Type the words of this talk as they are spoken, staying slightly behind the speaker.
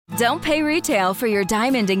Don't pay retail for your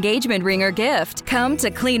diamond engagement ring or gift. Come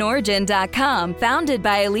to CleanOrigin.com. Founded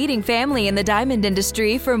by a leading family in the diamond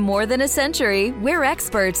industry for more than a century, we're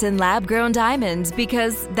experts in lab-grown diamonds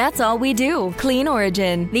because that's all we do. Clean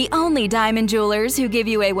Origin, the only diamond jewelers who give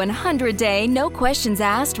you a 100-day, no questions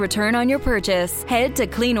asked return on your purchase. Head to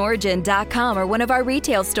CleanOrigin.com or one of our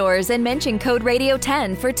retail stores and mention code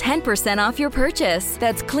Radio10 for 10% off your purchase.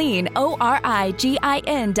 That's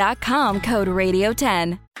CleanOrigin.com, code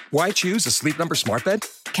Radio10. Why choose a Sleep Number smart bed?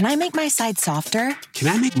 Can I make my side softer? Can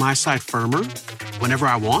I make my side firmer whenever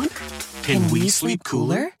I want? Can we sleep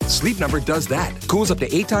cooler? Sleep Number does that. Cools up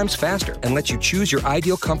to 8 times faster and lets you choose your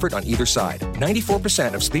ideal comfort on either side.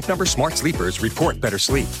 94% of Sleep Number smart sleepers report better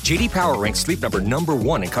sleep. J.D. Power ranks Sleep Number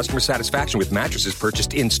 #1 in customer satisfaction with mattresses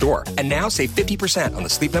purchased in-store. And now save 50% on the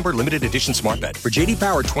Sleep Number Limited Edition smart bed. For J.D.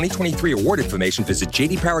 Power 2023 award information, visit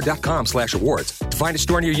jdpower.com/awards. To find a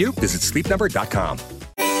store near you, visit sleepnumber.com.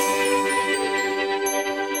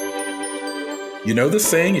 You know the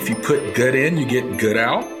saying, if you put good in, you get good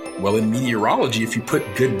out? Well, in meteorology, if you put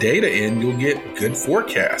good data in, you'll get good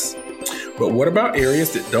forecasts. But what about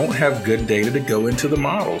areas that don't have good data to go into the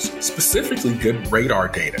models, specifically good radar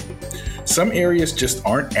data? Some areas just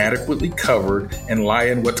aren't adequately covered and lie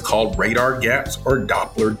in what's called radar gaps or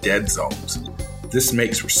Doppler dead zones. This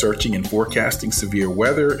makes researching and forecasting severe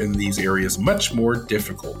weather in these areas much more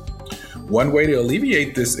difficult. One way to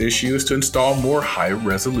alleviate this issue is to install more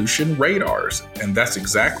high-resolution radars, and that's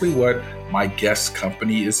exactly what my guest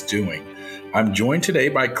company is doing. I'm joined today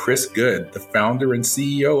by Chris Good, the founder and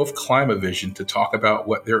CEO of Climavision, to talk about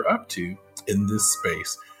what they're up to in this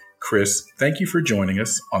space. Chris, thank you for joining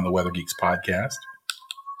us on the Weather Geeks podcast.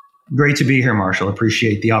 Great to be here, Marshall.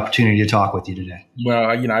 Appreciate the opportunity to talk with you today. Well,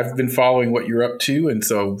 I've been following what you're up to, and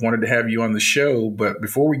so wanted to have you on the show. But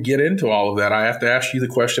before we get into all of that, I have to ask you the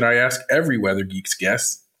question I ask every Weather Geeks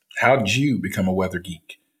guest. How did you become a weather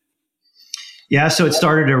geek? Yeah, so it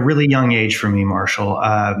started at a really young age for me, Marshall.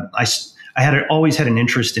 I had always had an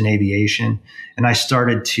interest in aviation, and I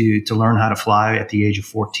started to learn how to fly at the age of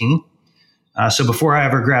 14. So before I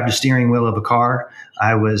ever grabbed a steering wheel of a car,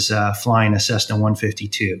 I was flying a Cessna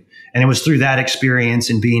 152. And it was through that experience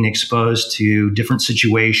and being exposed to different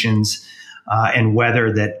situations and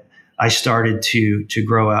weather that I started to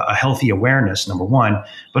grow a healthy awareness, number one,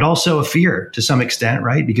 but also a fear to some extent,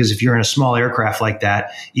 right? Because if you're in a small aircraft like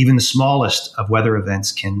that, even the smallest of weather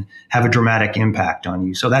events can have a dramatic impact on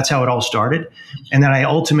you. So that's how it all started. And then I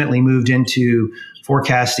ultimately moved into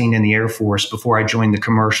forecasting in the Air Force before I joined the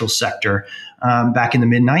commercial sector back in the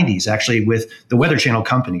mid-90s, actually with the Weather Channel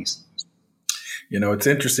companies. It's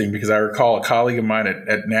interesting because I recall a colleague of mine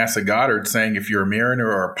at NASA Goddard saying if you're a mariner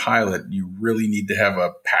or a pilot, you really need to have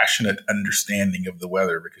a passionate understanding of the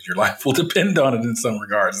weather because your life will depend on it in some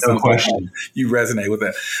regards. No question. You resonate with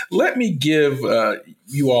that. Let me give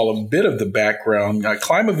you all a bit of the background.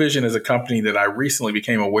 Climavision is a company that I recently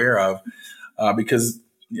became aware of because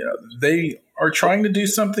they are trying to do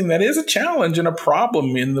something that is a challenge and a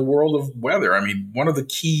problem in the world of weather. I mean, one of the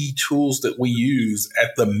key tools that we use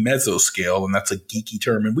at the mesoscale, and that's a geeky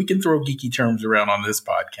term, and we can throw geeky terms around on this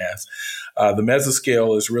podcast. The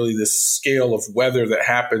mesoscale is really this scale of weather that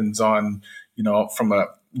happens on, from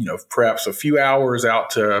perhaps a few hours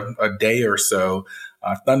out to a day or so.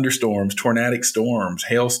 Thunderstorms, tornadic storms,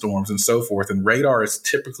 hailstorms, and so forth. And radar is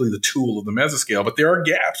typically the tool of the mesoscale, but there are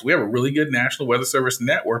gaps. We have a really good National Weather Service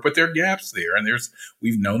network, but there are gaps there. And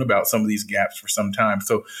we've known about some of these gaps for some time.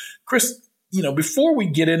 So, Chris, before we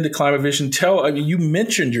get into Climavision, you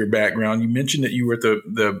mentioned your background. You mentioned that you were at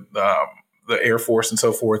the Air Force and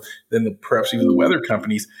so forth, then perhaps even the weather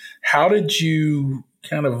companies. How did you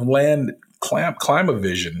kind of land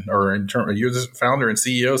Climavision, or you're the founder and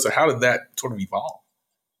CEO? So how did that sort of evolve?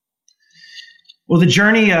 Well, the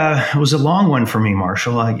journey was a long one for me,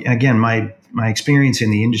 Marshall. Again, my experience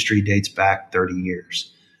in the industry dates back 30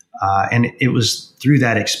 years. And it was through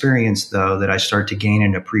that experience, though, that I started to gain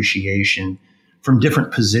an appreciation from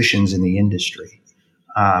different positions in the industry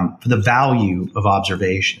for the value of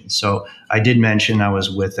observation. So I did mention I was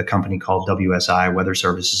with a company called WSI, Weather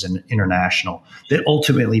Services International, that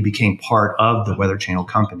ultimately became part of the Weather Channel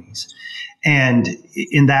companies. And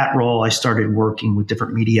in that role, I started working with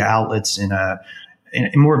different media outlets in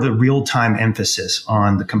more of a real-time emphasis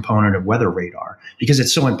on the component of weather radar, because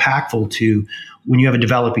it's so impactful to when you have a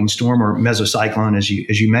developing storm or mesocyclone, as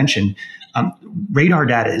you mentioned. Radar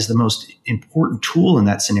data is the most important tool in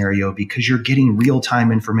that scenario because you're getting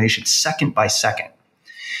real-time information second by second.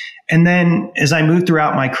 And then as I moved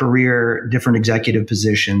throughout my career, different executive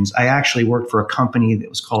positions, I actually worked for a company that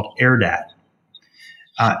was called AirDat.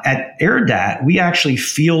 At AirDat, we actually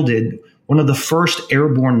fielded one of the first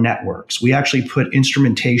airborne networks. We actually put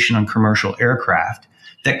instrumentation on commercial aircraft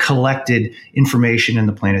that collected information in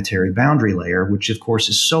the planetary boundary layer, which of course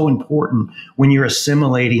is so important when you're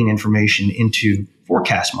assimilating information into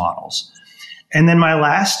forecast models. And then my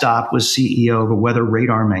last stop was CEO of a weather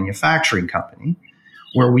radar manufacturing company,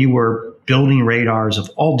 where we were building radars of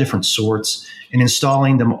all different sorts and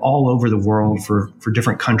installing them all over the world for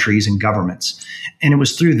different countries and governments. And it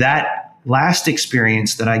was through that last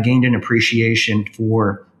experience that I gained an appreciation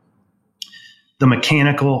for the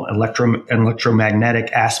mechanical,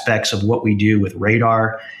 electromagnetic aspects of what we do with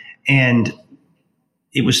radar. And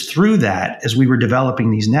it was through that, as we were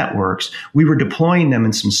developing these networks, we were deploying them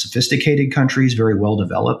in some sophisticated countries, very well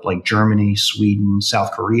developed, like Germany, Sweden,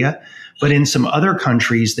 South Korea. But in some other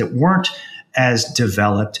countries that weren't as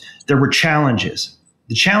developed, there were challenges.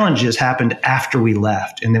 The challenges happened after we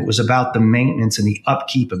left, and it was about the maintenance and the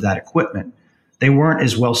upkeep of that equipment. They weren't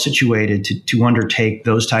as well situated to undertake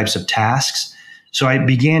those types of tasks. So I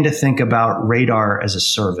began to think about radar as a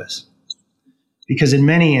service, because in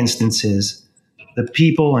many instances, the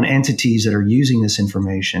people and entities that are using this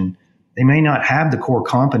information, they may not have the core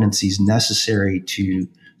competencies necessary to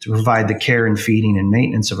provide the care and feeding and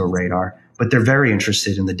maintenance of a radar, but they're very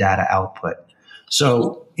interested in the data output.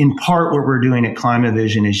 So in part, what we're doing at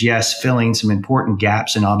Climavision is, yes, filling some important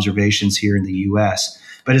gaps and observations here in the US.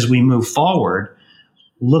 But as we move forward,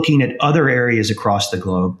 looking at other areas across the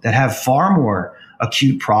globe that have far more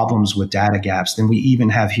acute problems with data gaps than we even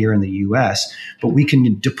have here in the US, but we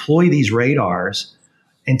can deploy these radars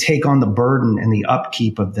and take on the burden and the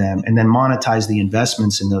upkeep of them, and then monetize the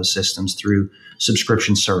investments in those systems through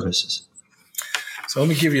subscription services. So let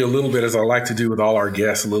me give you a little bit, as I like to do with all our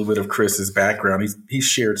guests, a little bit of Chris's background. He's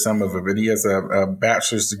shared some of it, but he has a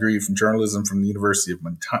bachelor's degree from journalism from the University of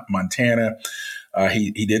Montana.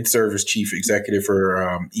 He did serve as chief executive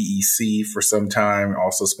for EEC for some time,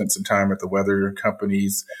 also spent some time at the weather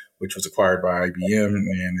companies, which was acquired by IBM,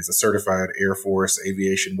 and is a certified Air Force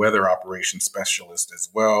aviation weather operations specialist as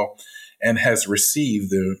well, and has received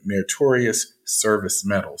the Meritorious Service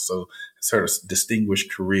Medal. So sort of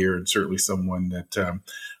distinguished career, and certainly someone that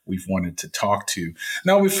we've wanted to talk to.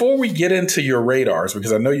 Now, before we get into your radars,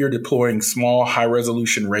 because I know you're deploying small,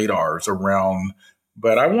 high-resolution radars around,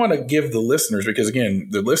 but I want to give the listeners, because again,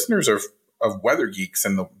 the listeners of Weather Geeks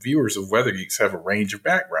and the viewers of Weather Geeks have a range of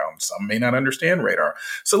backgrounds. Some may not understand radar.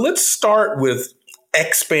 So let's start with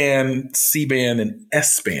X-band, C-band, and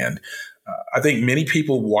S-band. I think many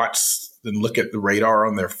people watch and look at the radar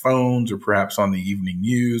on their phones or perhaps on the evening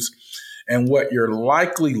news. And what you're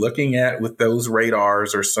likely looking at with those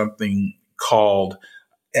radars are something called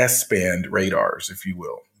S-band radars, if you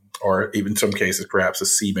will, or even in some cases, perhaps a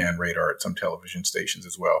C-band radar at some television stations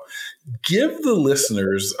as well. Give the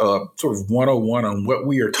listeners a sort of 101 on what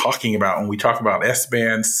we are talking about when we talk about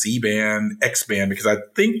S-band, C-band, X-band, because I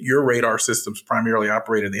think your radar systems primarily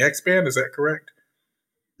operate in the X-band. Is that correct?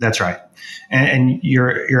 That's right. And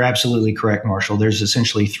you're absolutely correct, Marshall. There's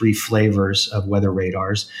essentially three flavors of weather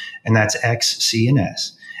radars, and that's X, C, and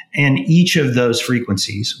S. And each of those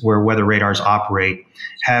frequencies where weather radars operate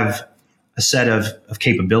have a set of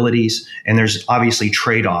capabilities, and there's obviously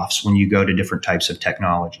trade-offs when you go to different types of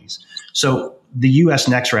technologies. So the US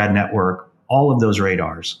NexRad network, all of those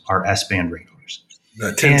radars are S-band radars.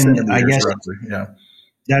 10 centimeters roughly, yeah.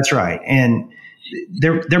 That's right. And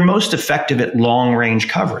they're most effective at long-range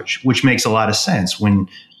coverage, which makes a lot of sense. When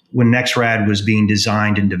NexRad was being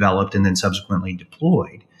designed and developed and then subsequently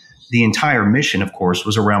deployed, the entire mission, of course,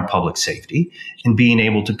 was around public safety and being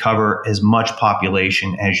able to cover as much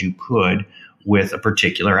population as you could with a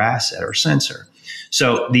particular asset or sensor.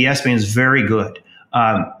 So the S-band is very good.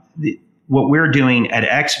 What we're doing at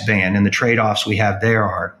X-band and the trade-offs we have there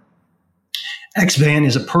are, X-band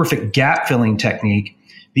is a perfect gap-filling technique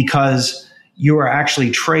because you are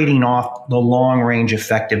actually trading off the long-range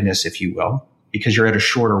effectiveness, if you will, because you're at a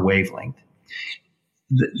shorter wavelength.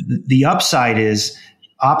 The upside is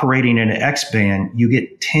operating in an X-band, you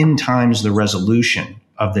get 10 times the resolution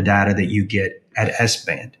of the data that you get at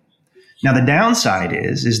S-band. Now, the downside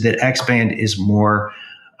is that X-band is more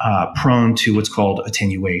prone to what's called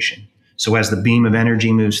attenuation. So as the beam of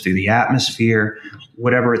energy moves through the atmosphere,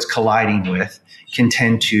 whatever it's colliding with can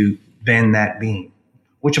tend to bend that beam,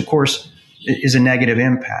 which, of course, is a negative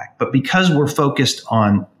impact. But because we're focused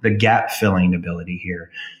on the gap filling ability here,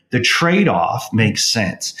 the trade-off makes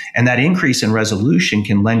sense. And that increase in resolution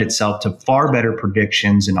can lend itself to far better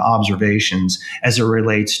predictions and observations as it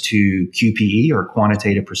relates to QPE, or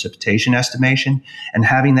quantitative precipitation estimation. And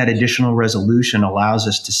having that additional resolution allows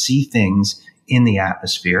us to see things in the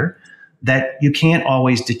atmosphere that you can't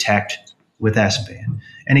always detect with S-band.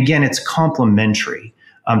 And again, it's complementary.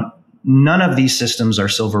 None of these systems are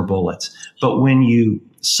silver bullets, but when you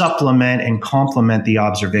supplement and complement the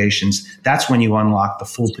observations, that's when you unlock the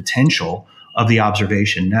full potential of the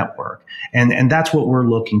observation network. And that's what we're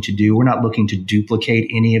looking to do. We're not looking to duplicate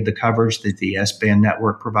any of the coverage that the S-band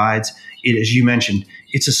network provides. It, as you mentioned,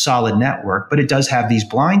 it's a solid network, but it does have these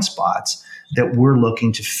blind spots that we're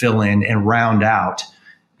looking to fill in and round out,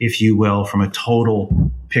 if you will, from a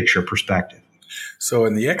total picture perspective. So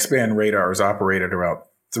in the X-band radars operate at around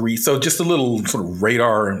 3. So just a little sort of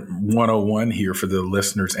radar 101 here for the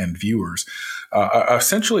listeners and viewers.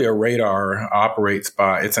 Essentially, a radar operates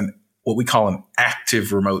by, it's what we call an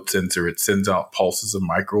active remote sensor. It sends out pulses of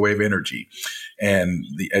microwave energy. And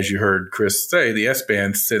as you heard Chris say, the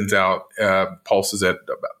S-band sends out pulses at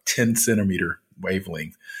about 10 centimeter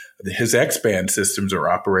wavelength. His X-band systems are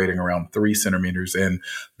operating around 3 centimeters, and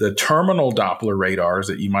the terminal Doppler radars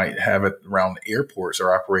that you might have around airports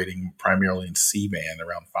are operating primarily in C-band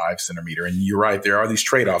around 5 centimeter. And you're right, there are these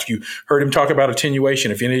trade-offs. You heard him talk about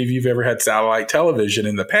attenuation. If any of you have ever had satellite television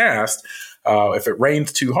in the past, if it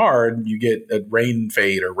rains too hard, you get a rain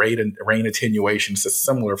fade or rain attenuation. It's a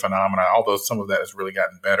similar phenomenon, although some of that has really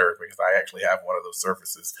gotten better because I actually have one of those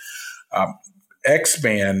surfaces.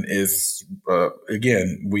 X-band is,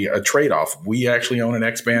 again, a trade-off. We actually own an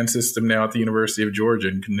X-band system now at the University of Georgia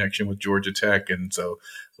in connection with Georgia Tech. And so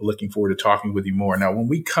looking forward to talking with you more. Now, when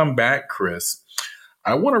we come back, Chris,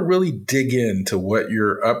 I want to really dig into what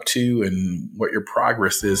you're up to and what your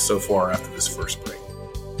progress is so far after this first break.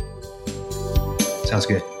 Sounds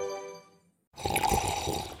good.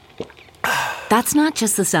 That's not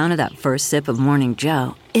just the sound of that first sip of Morning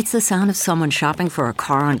Joe. It's the sound of someone shopping for a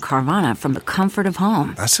car on Carvana from the comfort of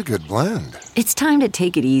home. That's a good blend. It's time to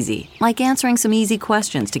take it easy, like answering some easy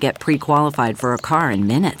questions to get pre-qualified for a car in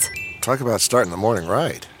minutes. Talk about starting the morning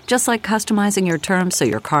right. Just like customizing your terms so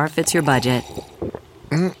your car fits your budget.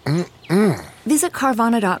 Visit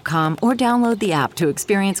Carvana.com or download the app to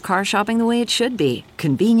experience car shopping the way it should be.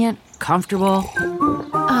 Convenient, comfortable.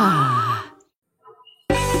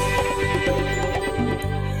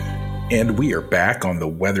 And we are back on the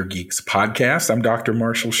Weather Geeks podcast. I'm Dr.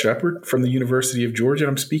 Marshall Shepard from the University of Georgia.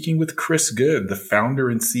 I'm speaking with Chris Good, the founder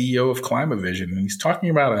and CEO of Climavision. And he's talking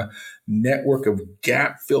about a network of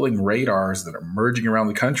gap-filling radars that are merging around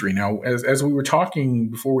the country. Now, as we were talking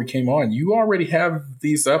before we came on, you already have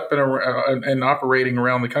these up and operating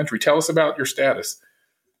around the country. Tell us about your status.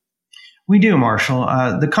 We do, Marshall.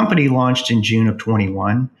 The company launched in June of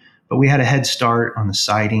 21, but we had a head start on the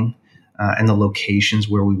siting and the locations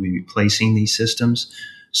where we would be placing these systems.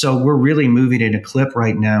 So we're really moving at a clip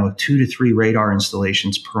right now of 2 to 3 radar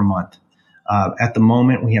installations per month. At the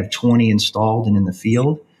moment, we have 20 installed and in the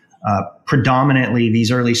field. Predominantly,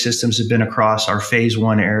 these early systems have been across our phase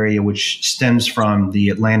 1 area, which stems from the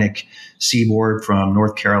Atlantic seaboard from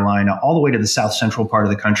North Carolina all the way to the south central part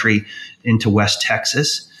of the country into West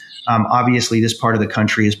Texas. Obviously, this part of the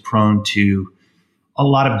country is prone to a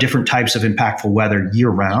lot of different types of impactful weather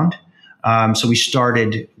year round. So we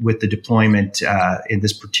started with the deployment in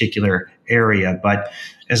this particular area. But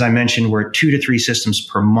as I mentioned, we're at 2 to 3 systems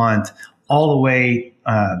per month, all the way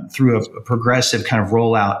through a progressive kind of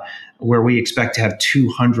rollout where we expect to have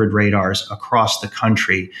 200 radars across the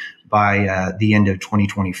country by the end of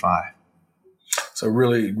 2025. So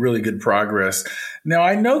really, really good progress. Now,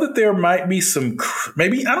 I know that there might be some,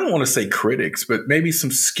 maybe, I don't want to say critics, but maybe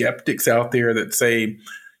some skeptics out there that say,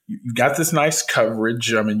 you've got this nice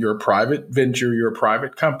coverage. I mean, you're a private venture, you're a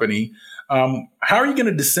private company. How are you going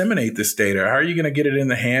to disseminate this data? How are you going to get it in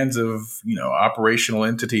the hands of, operational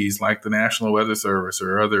entities like the National Weather Service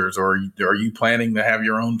or others? Or are you planning to have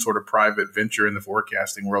your own sort of private venture in the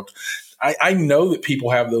forecasting world? I know that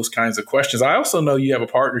people have those kinds of questions. I also know you have a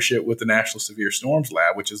partnership with the National Severe Storms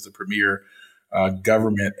Lab, which is the premier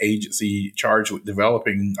government agency charged with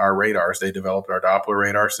developing our radars. They developed our Doppler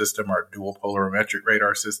radar system, our dual polarimetric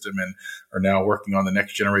radar system, and are now working on the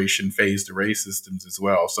next generation phased array systems as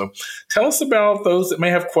well. So tell us about those that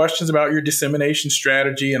may have questions about your dissemination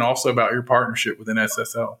strategy and also about your partnership with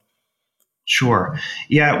NSSL. Sure.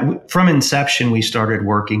 Yeah. From inception, we started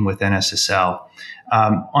working with NSSL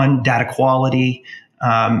on data quality,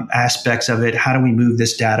 aspects of it. How do we move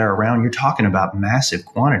this data around? You're talking about massive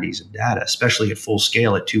quantities of data, especially at full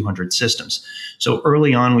scale at 200 systems. So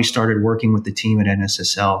early on, we started working with the team at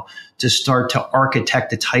NSSL to start to architect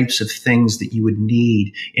the types of things that you would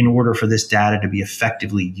need in order for this data to be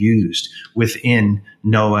effectively used within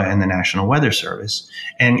NOAA and the National Weather Service.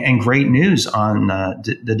 And great news on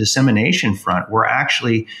the dissemination front. We're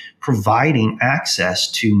actually providing access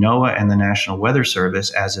to NOAA and the National Weather Service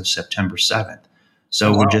as of September 7th.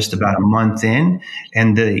 So we're just about a month in,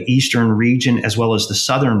 and the eastern region as well as the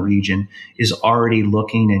southern region is already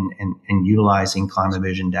looking and utilizing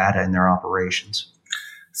Climavision data in their operations.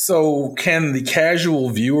 So can the casual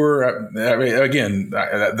viewer, I mean, again,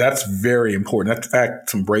 that's very important. That's in fact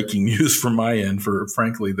some breaking news from my end,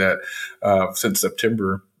 frankly, that since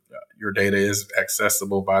September, your data is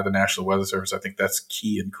accessible by the National Weather Service. I think that's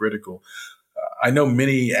key and critical. I know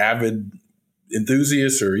many avid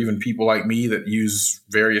enthusiasts or even people like me that use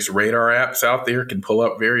various radar apps out there can pull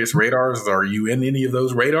up various radars. Are you in any of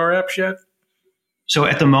those radar apps yet? So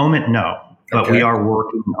at the moment, no. But we are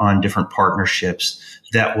working on different partnerships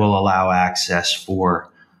that will allow access for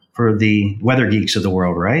the weather geeks of the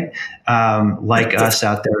world, right? Like us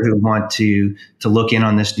out there who want to look in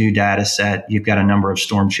on this new data set. You've got a number of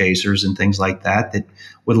storm chasers and things like that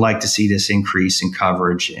would like to see this increase in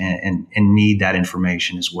coverage and need that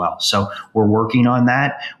information as well. So we're working on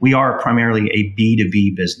that. We are primarily a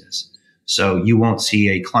B2B business. So you won't see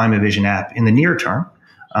a Climavision app in the near term.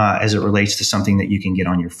 As it relates to something that you can get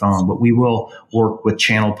on your phone. But we will work with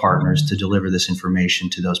channel partners to deliver this information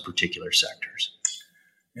to those particular sectors.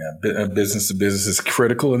 Yeah, business to business is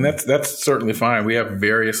critical, and that's certainly fine. We have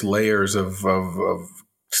various layers of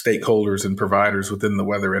stakeholders and providers within the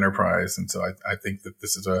weather enterprise, and so I think that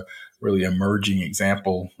this is a really emerging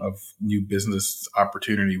example of new business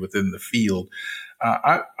opportunity within the field.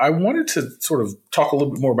 I wanted to sort of talk a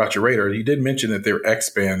little bit more about your radar. You did mention that they're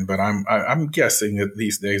X-band, but I'm guessing that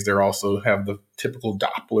these days they also have the typical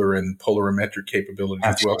Doppler and polarimetric capabilities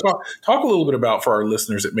as well. Talk a little bit about, for our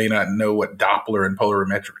listeners that may not know, what Doppler and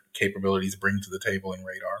polarimetric capabilities bring to the table in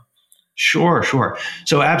radar. Sure.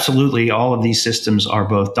 So absolutely, all of these systems are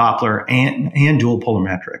both Doppler and dual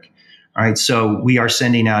polarimetric. All right, so we are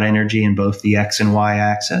sending out energy in both the X and Y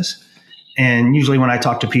axis. And usually when I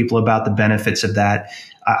talk to people about the benefits of that,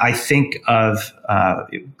 I think of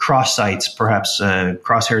cross sights, perhaps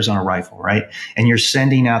crosshairs on a rifle, right? And you're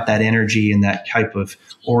sending out that energy and that type of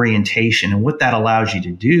orientation. And what that allows you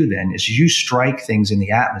to do then is you strike things in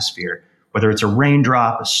the atmosphere, whether it's a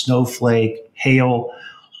raindrop, a snowflake, hail,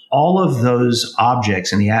 all of those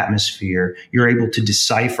objects in the atmosphere, you're able to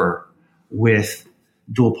decipher with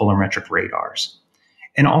dual polarimetric radars.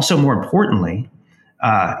 And also, more importantly,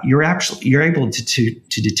 you're able to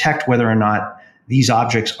detect whether or not these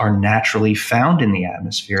objects are naturally found in the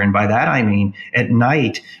atmosphere. And by that, I mean at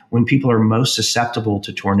night, when people are most susceptible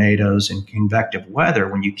to tornadoes and convective weather,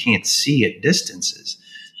 when you can't see at distances,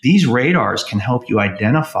 these radars can help you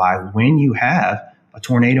identify when you have a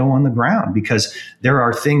tornado on the ground, because there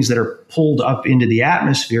are things that are pulled up into the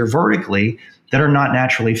atmosphere vertically that are not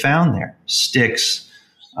naturally found there. Sticks,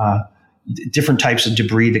 different types of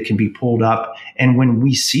debris that can be pulled up. And when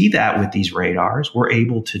we see that with these radars, we're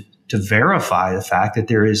able to verify the fact that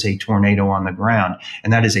there is a tornado on the ground.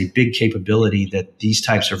 And that is a big capability that these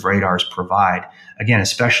types of radars provide, again,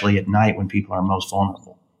 especially at night when people are most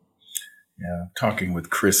vulnerable. Yeah, talking with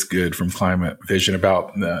Chris Good from Climavision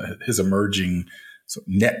about his emerging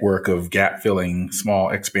network of gap-filling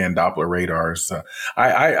small X-band Doppler radars.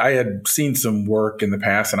 I had seen some work in the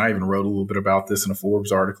past, and I even wrote a little bit about this in a Forbes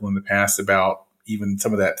article in the past about even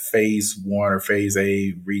some of that phase 1 or phase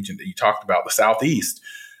A region that you talked about, the Southeast.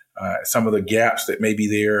 Some of the gaps that may be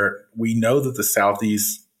there. We know that the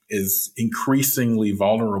Southeast is increasingly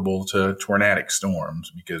vulnerable to tornadic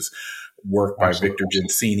storms because work by Victor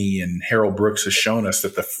Gensini and Harold Brooks has shown us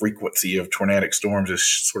that the frequency of tornadic storms is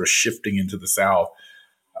sort of shifting into the South.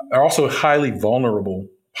 There are also highly vulnerable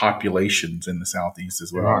populations in the Southeast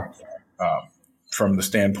as well, from the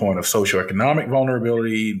standpoint of socioeconomic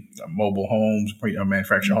vulnerability, mobile homes,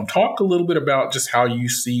 manufactured homes. Talk a little bit about just how you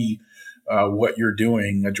see what you're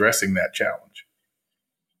doing addressing that challenge.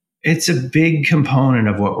 It's a big component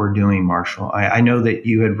of what we're doing, Marshall. I know that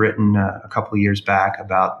you had written a couple of years back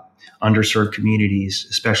about underserved communities,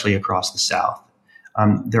 especially across the South.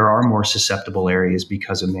 There are more susceptible areas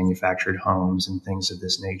because of manufactured homes and things of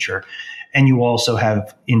this nature. And you also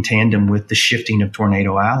have, in tandem with the shifting of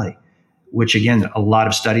Tornado Alley, which, again, a lot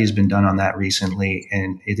of study has been done on that recently,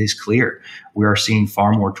 and it is clear we are seeing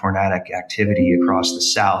far more tornadic activity across the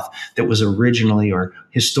South that was originally or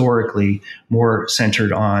historically more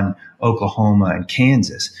centered on Oklahoma and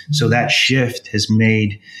Kansas. So that shift has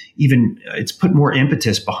it's put more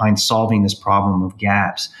impetus behind solving this problem of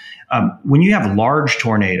gaps. When you have large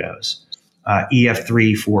tornadoes,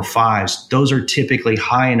 EF3, 4, 5s, those are typically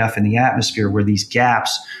high enough in the atmosphere where these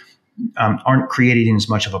gaps aren't creating as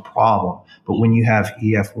much of a problem. But when you have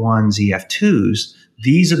EF1s, EF2s,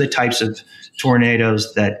 these are the types of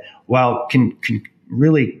tornadoes that, while can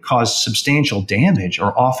really cause substantial damage,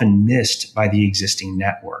 are often missed by the existing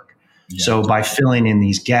network. Yeah. So by filling in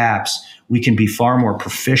these gaps, we can be far more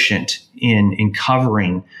proficient in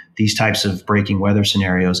covering these types of breaking weather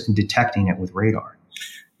scenarios and detecting it with radar.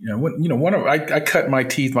 I cut my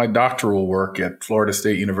teeth. My doctoral work at Florida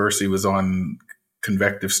State University was on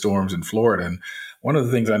convective storms in Florida, and one of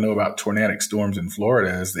the things I know about tornadic storms in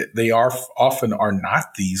Florida is that they often are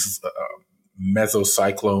not these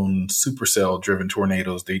mesocyclone supercell driven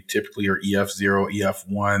tornadoes. They typically are EF0,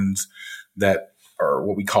 EF1s that are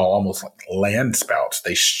what we call almost like land spouts.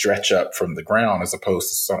 They stretch up from the ground as opposed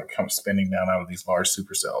to sort of come spinning down out of these large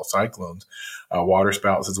supercell cyclones, water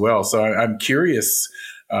spouts as well. So I'm curious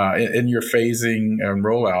in your phasing and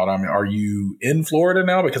rollout. I mean, are you in Florida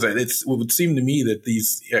now? Because it would seem to me that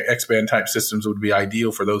these X-band type systems would be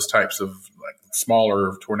ideal for those types of like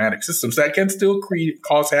smaller tornadic systems that can still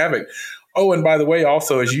cause havoc. Oh, and by the way,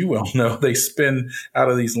 also, as you well know, they spin out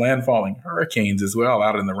of these landfalling hurricanes as well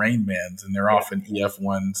out in the rain bands, and they're often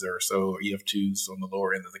EF1s or so, EF2s on the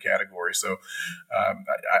lower end of the category. So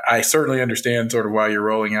I certainly understand sort of why you're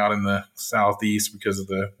rolling out in the Southeast because of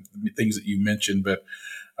the things that you mentioned. But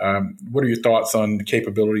what are your thoughts on the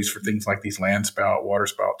capabilities for things like these land spout, water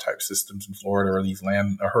spout type systems in Florida, or these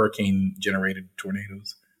hurricane generated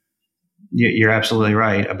tornadoes? You're absolutely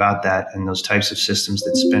right about that. And those types of systems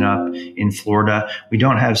that spin up in Florida, we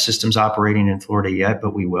don't have systems operating in Florida yet,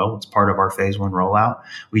 but we will. It's part of our phase 1 rollout.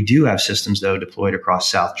 We do have systems, though, deployed across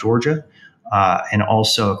South Georgia and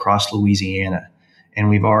also across Louisiana. And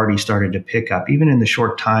we've already started to pick up, even in the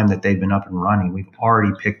short time that they've been up and running, we've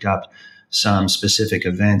already picked up some specific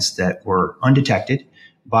events that were undetected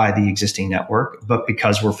by the existing network, but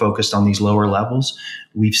because we're focused on these lower levels,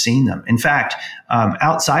 we've seen them. In fact,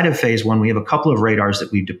 outside of phase 1, we have a couple of radars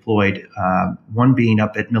that we've deployed, one being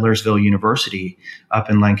up at Millersville University up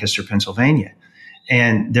in Lancaster, Pennsylvania.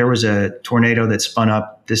 And there was a tornado that spun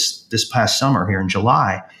up this past summer here in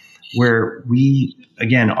July, where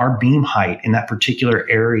our beam height in that particular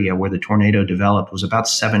area where the tornado developed was about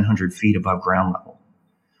 700 feet above ground level,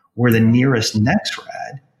 where the nearest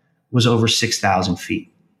NEXRAD was over 6,000 feet.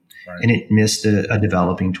 Right. And it missed a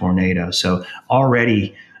developing tornado. So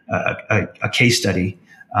already a case study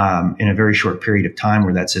in a very short period of time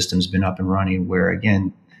where that system's been up and running, where,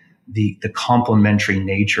 again, the complementary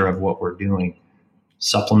nature of what we're doing,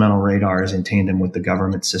 supplemental radars in tandem with the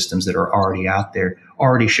government systems that are already out there,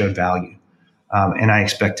 already showed value. And I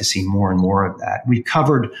expect to see more and more of that. We've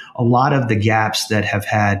covered a lot of the gaps that have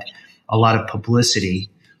had a lot of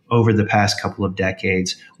publicity over the past couple of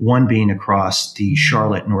decades, one being across the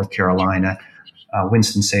Charlotte, North Carolina,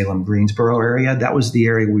 Winston-Salem, Greensboro area. That was the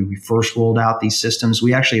area where we first rolled out these systems.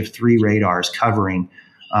 We actually have 3 radars covering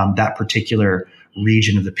that particular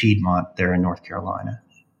region of the Piedmont there in North Carolina.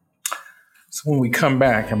 So when we come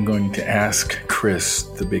back, I'm going to ask Chris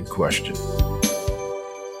the big question.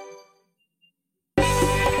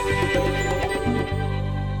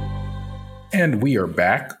 And we are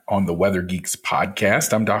back on the Weather Geeks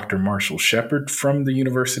podcast. I'm Dr. Marshall Shepard from the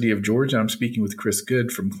University of Georgia. I'm speaking with Chris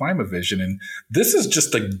Good from Climavision. And this is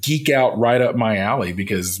just a geek out right up my alley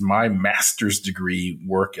because my master's degree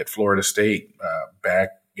work at Florida State back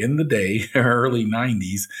in the day, early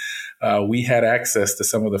 90s, we had access to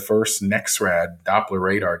some of the first NEXRAD Doppler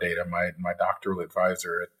radar data, my doctoral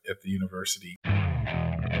advisor at the university.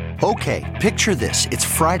 Okay, picture this. It's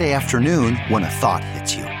Friday afternoon when a thought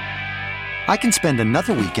hits you. I can spend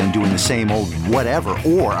another weekend doing the same old whatever,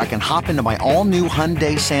 or I can hop into my all-new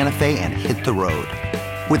Hyundai Santa Fe and hit the road.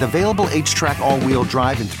 With available H-Track all-wheel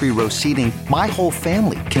drive and 3-row seating, my whole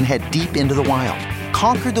family can head deep into the wild.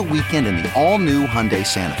 Conquer the weekend in the all-new Hyundai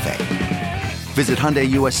Santa Fe. Visit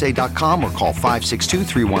HyundaiUSA.com or call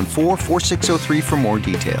 562-314-4603 for more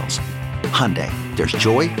details. Hyundai, there's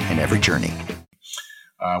joy in every journey.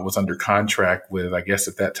 Was under contract with, I guess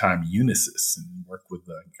at that time, Unisys, and worked with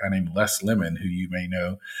a guy named Les Lemon, who you may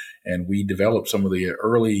know. And we developed some of the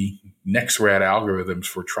early NEXRAD algorithms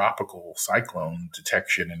for tropical cyclone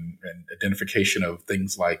detection and identification of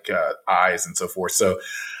things like eyes and so forth. So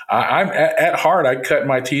I'm at heart, I cut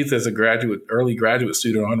my teeth as a early graduate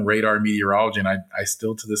student on radar meteorology. And I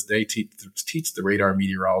still to this day teach the radar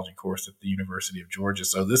meteorology course at the University of Georgia.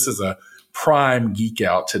 So this is a prime geek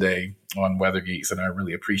out today on Weather Geeks. And I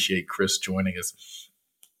really appreciate Chris joining us.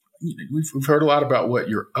 We've heard a lot about what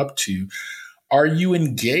you're up to. Are you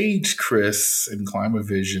engaged, Chris, in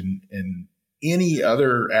Climavision in any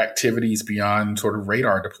other activities beyond sort of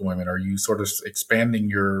radar deployment? Are you sort of expanding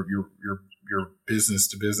your business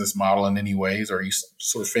to business model in any ways? Or are you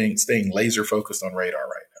sort of staying laser focused on radar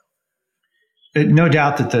right now? No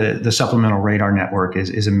doubt that the supplemental radar network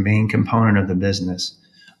is a main component of the business.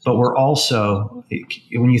 But we're also,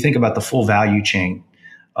 when you think about the full value chain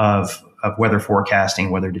of weather forecasting,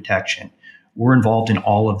 weather detection. We're involved in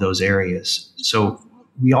all of those areas. So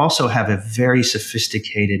we also have a very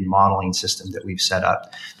sophisticated modeling system that we've set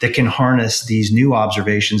up that can harness these new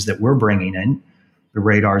observations that we're bringing in, the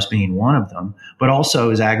radars being one of them, but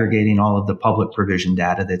also is aggregating all of the public provision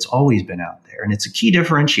data that's always been out there. And it's a key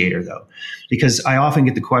differentiator, though, because I often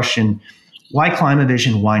get the question, why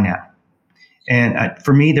Climavision? Why now? And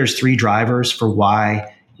for me, there's three drivers for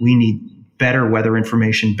why we need better weather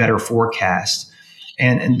information, better forecasts.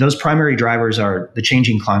 And those primary drivers are the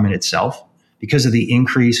changing climate itself, because of the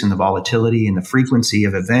increase in the volatility and the frequency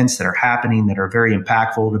of events that are happening that are very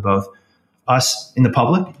impactful to both us in the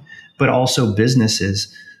public, but also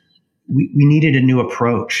businesses. We needed a new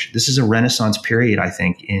approach. This is a renaissance period, I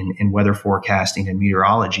think, in weather forecasting and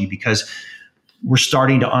meteorology, because we're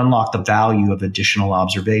starting to unlock the value of additional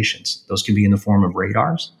observations. Those can be in the form of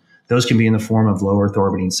radars. Those can be in the form of low Earth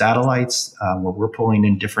orbiting satellites, where we're pulling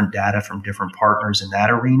in different data from different partners in that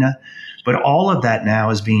arena. But all of that now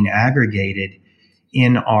is being aggregated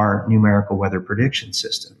in our numerical weather prediction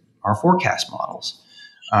system, our forecast models.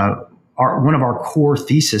 One of our core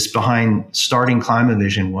thesis behind starting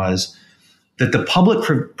Climavision was that the public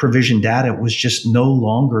provision data was just no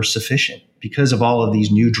longer sufficient because of all of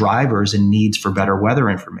these new drivers and needs for better weather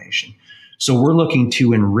information. So we're looking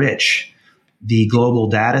to enrich the global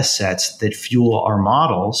data sets that fuel our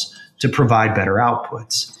models to provide better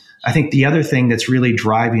outputs. I think the other thing that's really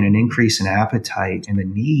driving an increase in appetite and the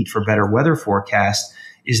need for better weather forecasts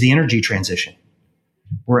is the energy transition.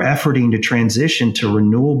 We're efforting to transition to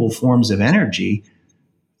renewable forms of energy,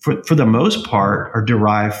 for the most part, are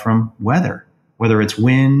derived from weather, whether it's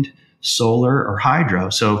wind, solar, or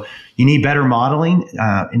hydro. So you need better modeling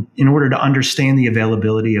in order to understand the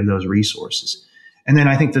availability of those resources. And then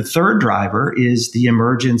I think the third driver is the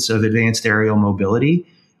emergence of advanced aerial mobility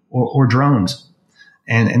or drones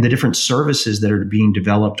and the different services that are being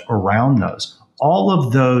developed around those. All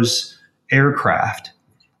of those aircraft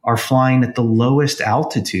are flying at the lowest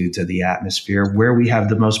altitudes of the atmosphere, where we have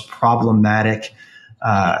the most problematic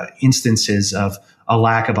instances of a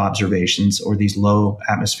lack of observations or these low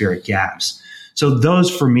atmospheric gaps. So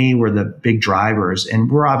those, for me, were the big drivers. And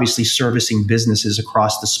we're obviously servicing businesses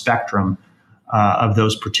across the spectrum of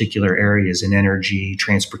those particular areas in energy,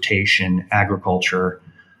 transportation, agriculture,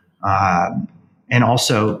 and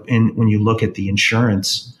also when you look at the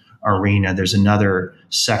insurance arena, there's another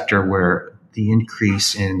sector where the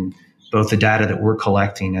increase in both the data that we're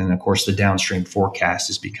collecting and, of course, the downstream forecast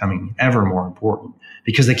is becoming ever more important,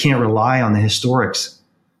 because they can't rely on the historics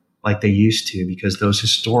like they used to, because those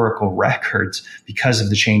historical records, because of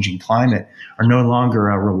the changing climate, are no longer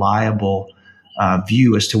a reliable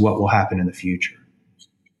view as to what will happen in the future.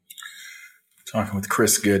 Talking with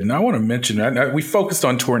Chris Good. And I want to mention, we focused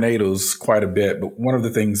on tornadoes quite a bit, but one of the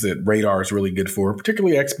things that radar is really good for,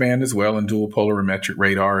 particularly X-band as well, and dual polarimetric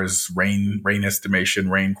radar, is rain estimation,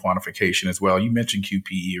 rain quantification as well. You mentioned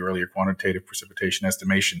QPE earlier, quantitative precipitation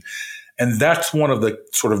estimation. And that's one of the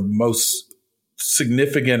sort of most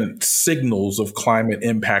significant signals of climate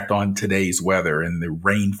impact on today's weather and the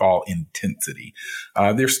rainfall intensity.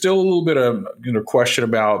 There's still a little bit of question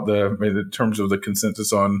about in terms of the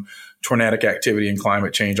consensus on tornadic activity and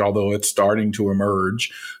climate change, although it's starting to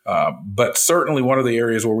emerge. But certainly one of the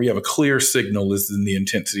areas where we have a clear signal is in the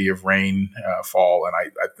intensity of rainfall. And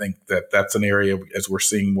I think that's an area, as we're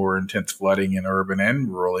seeing more intense flooding in urban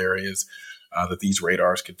and rural areas, that these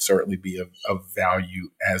radars could certainly be of value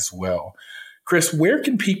as well. Chris, where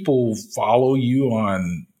can people follow you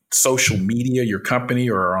on social media, your company,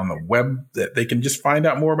 or on the web, that they can just find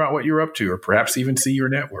out more about what you're up to, or perhaps even see your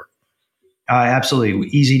network? Absolutely.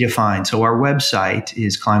 Easy to find. So our website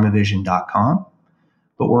is climavision.com,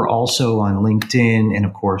 but we're also on LinkedIn and,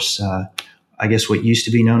 of course, I guess what used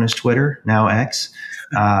to be known as Twitter, now X.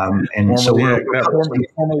 And formerly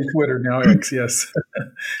Twitter, now X, yes.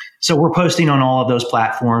 So we're posting on all of those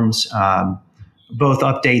platforms, both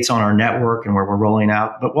updates on our network and where we're rolling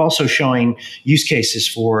out, but we're also showing use cases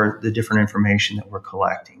for the different information that we're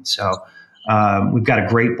collecting. So we've got a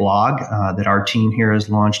great blog that our team here has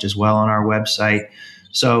launched as well on our website.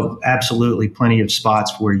 So absolutely plenty of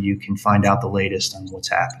spots where you can find out the latest on what's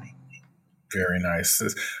happening. Very nice.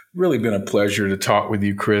 It's really been a pleasure to talk with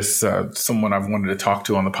you, Chris, someone I've wanted to talk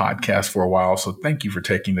to on the podcast for a while. So thank you for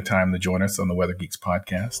taking the time to join us on the Weather Geeks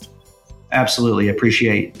podcast. Absolutely.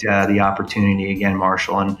 Appreciate the opportunity again,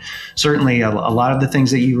 Marshall. And certainly a lot of the things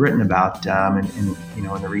that you've written about in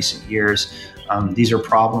the recent years, these are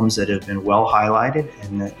problems that have been well highlighted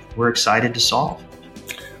and that we're excited to solve.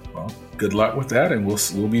 Well, good luck with that, and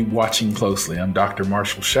we'll be watching closely. I'm Dr.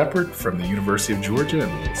 Marshall Shepard from the University of Georgia,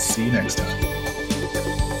 and we'll see you next time.